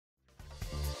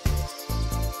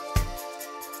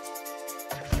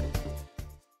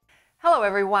Hello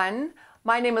everyone,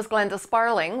 my name is Glenda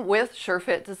Sparling with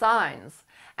SureFit Designs,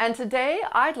 and today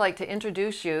I'd like to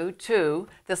introduce you to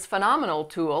this phenomenal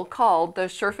tool called the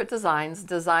SureFit Designs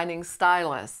Designing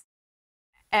Stylus.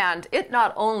 And it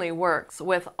not only works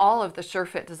with all of the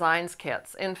SureFit Designs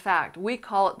kits, in fact we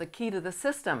call it the key to the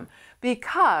system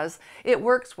because it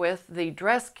works with the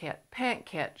dress kit, pant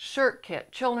kit, shirt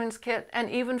kit, children's kit, and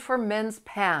even for men's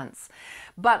pants.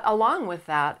 But along with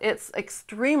that, it's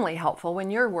extremely helpful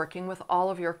when you're working with all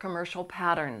of your commercial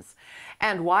patterns.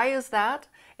 And why is that?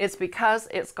 It's because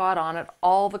it's got on it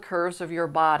all the curves of your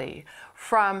body,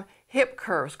 from hip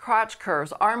curves, crotch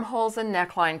curves, armholes, and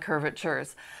neckline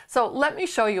curvatures. So let me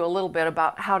show you a little bit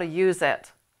about how to use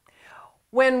it.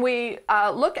 When we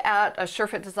look at a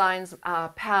SureFit Designs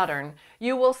pattern,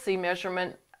 you will see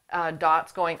measurement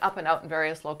dots going up and out in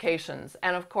various locations.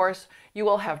 And of course, you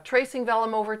will have tracing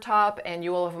vellum over top and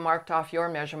you will have marked off your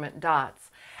measurement dots.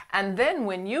 And then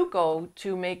when you go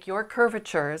to make your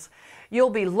curvatures, you'll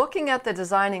be looking at the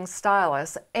Designing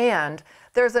Stylus, and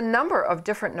there's a number of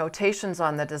different notations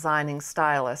on the Designing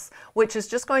Stylus, which is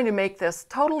just going to make this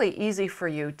totally easy for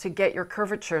you to get your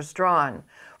curvatures drawn.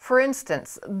 For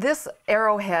instance, this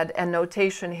arrowhead and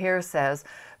notation here says,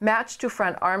 match to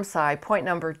front arm side, point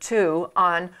number 2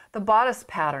 on the bodice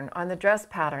pattern, on the dress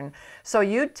pattern. So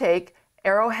you'd take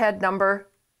arrowhead number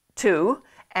 2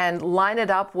 and line it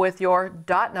up with your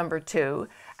dot number 2,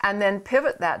 and then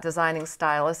pivot that Designing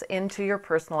Stylus into your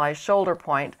personalized shoulder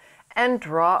point and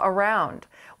draw around.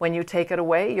 When you take it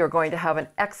away, you're going to have an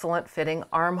excellent fitting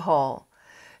armhole.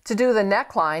 To do the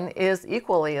neckline is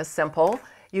equally as simple.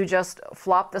 You just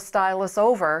flop the stylus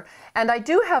over, and I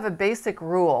do have a basic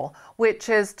rule, which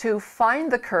is to find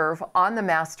the curve on the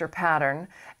master pattern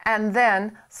and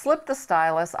then slip the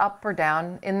stylus up or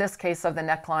down. In this case of the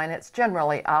neckline, it's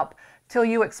generally up, till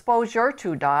you expose your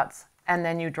 2 dots, and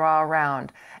then you draw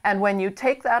around. And when you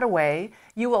take that away,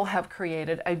 you will have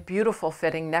created a beautiful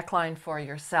fitting neckline for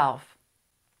yourself.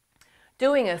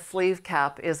 Doing a sleeve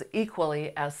cap is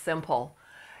equally as simple.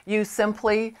 You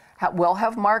simply will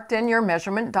have marked in your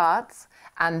measurement dots,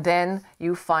 and then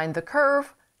you find the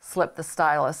curve, slip the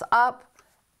stylus up,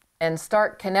 and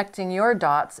start connecting your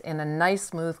dots in a nice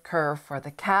smooth curve for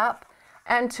the cap.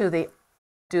 And to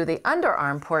do the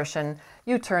underarm portion,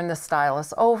 you turn the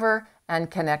stylus over and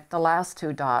connect the last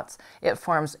 2 dots. It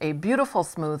forms a beautiful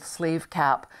smooth sleeve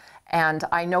cap, and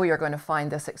I know you're going to find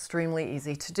this extremely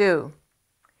easy to do.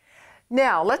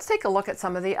 Now let's take a look at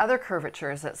some of the other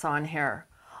curvatures that's on here.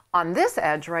 On this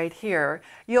edge right here,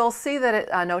 you'll see that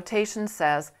a notation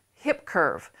says hip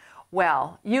curve.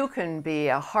 Well, you can be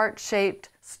a heart-shaped,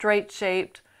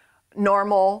 straight-shaped,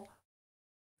 normal,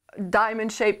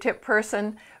 diamond-shaped hip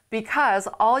person, because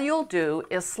all you'll do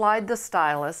is slide the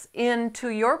stylus into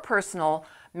your personal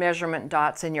measurement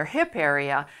dots in your hip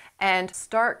area and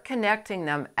start connecting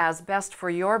them as best for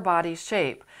your body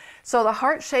shape. So the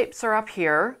heart shapes are up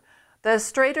here, the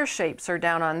straighter shapes are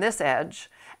down on this edge,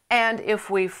 and if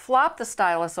we flop the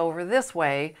stylus over this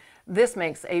way, this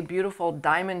makes a beautiful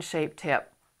diamond-shaped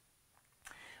hip.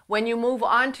 When you move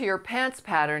on to your pants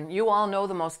pattern, you all know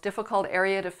the most difficult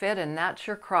area to fit, and that's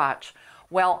your crotch.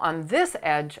 Well, on this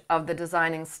edge of the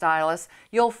Designing Stylus,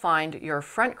 you'll find your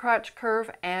front crotch curve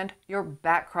and your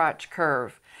back crotch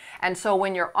curve. And so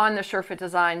when you're on the SureFit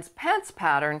Designs pants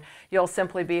pattern, you'll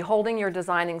simply be holding your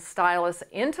Designing Stylus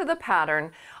into the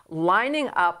pattern, lining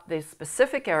up the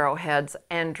specific arrowheads,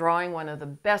 and drawing one of the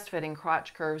best fitting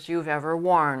crotch curves you've ever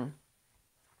worn.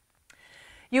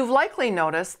 You've likely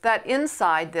noticed that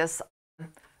inside this,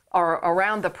 or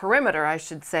around the perimeter I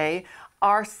should say,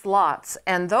 are slots,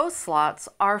 and those slots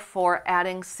are for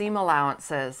adding seam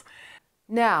allowances.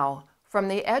 Now, from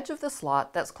the edge of the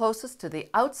slot that's closest to the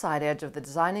outside edge of the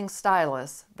Designing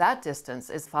Stylus, that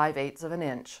distance is 5/8 of an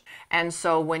inch. And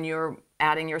so when you're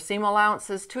adding your seam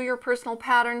allowances to your personal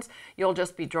patterns, you'll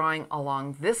just be drawing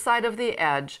along this side of the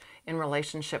edge in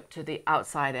relationship to the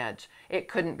outside edge. It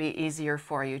couldn't be easier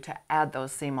for you to add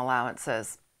those seam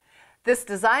allowances. This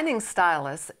Designing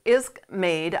Stylus is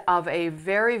made of a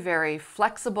very, very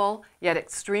flexible yet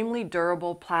extremely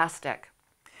durable plastic.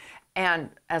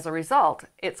 And as a result,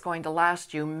 it's going to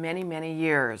last you many, many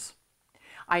years.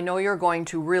 I know you're going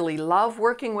to really love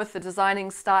working with the Designing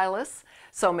Stylus,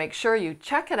 so make sure you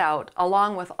check it out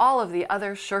along with all of the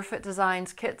other SureFit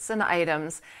Designs kits and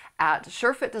items at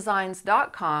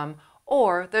surefitdesigns.com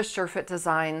or the SureFit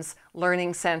Designs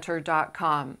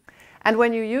learningcenter.com. And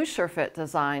when you use SureFit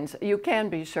Designs, you can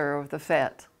be sure of the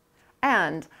fit.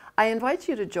 And I invite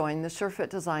you to join the SureFit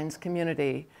Designs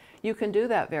community. You can do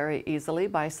that very easily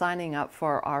by signing up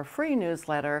for our free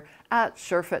newsletter at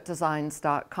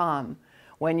surefitdesigns.com.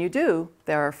 When you do,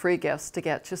 there are free gifts to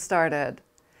get you started.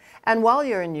 And while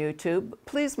you're in YouTube,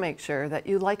 please make sure that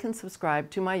you like and subscribe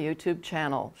to my YouTube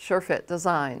channel, SureFit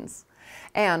Designs.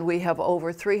 And we have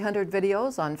over 300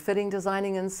 videos on fitting,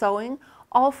 designing, and sewing,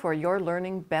 all for your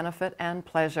learning benefit and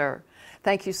pleasure.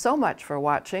 Thank you so much for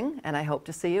watching, and I hope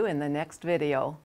to see you in the next video.